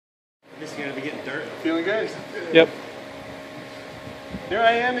This is going to be getting dirt. Feeling good? Yep. Here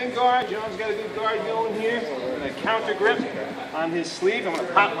I am in guard. John's got a good guard going here. And a counter grip on his sleeve. I'm going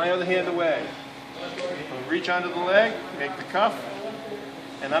to pop my other hand away. I'm going to reach onto the leg, make the cuff,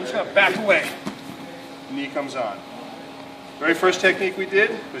 and I'm just going to back away. Knee comes on. Very first technique we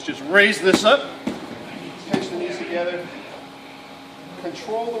did was just raise this up, pinch the knees together,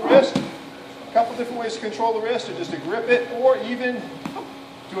 control the wrist. A couple different ways to control the wrist, or just to grip it, or even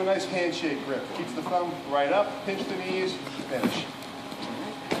do a nice handshake grip. Keeps the thumb right up, pinch the knees, finish.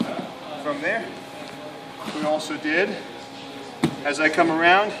 From there, we also did, as I come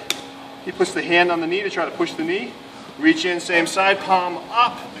around, he puts the hand on the knee to try to push the knee. Reach in, same side, palm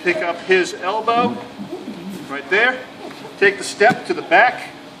up, pick up his elbow, right there. Take the step to the back,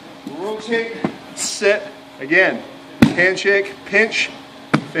 rotate, sit, again, handshake, pinch,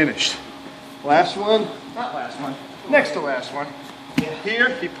 finished. Last one, not last one, next to last one.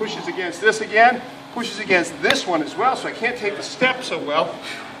 Here, he pushes against this again, pushes against this one as well, so I can't take the step so well.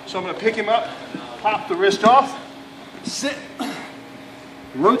 So I'm going to pick him up, pop the wrist off, sit,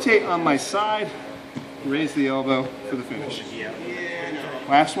 rotate on my side, raise the elbow for the finish.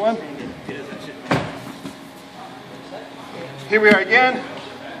 Last one. Here we are again.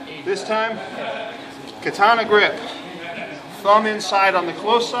 This time, katana grip. Thumb inside on the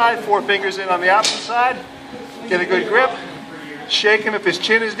close side, 4 fingers in on the opposite side. Get a good grip. Shake him if his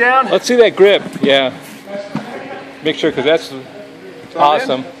chin is down. Let's see that grip. Yeah. Make sure, because that's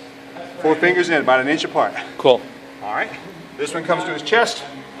awesome. 4 fingers in, about 1 inch apart. Cool. All right. This one comes to his chest.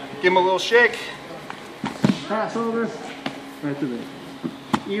 Give him a little shake. Pass over. Right to the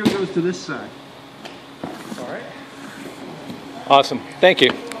ear goes to this side. All right. Awesome. Thank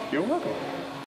you. You're welcome.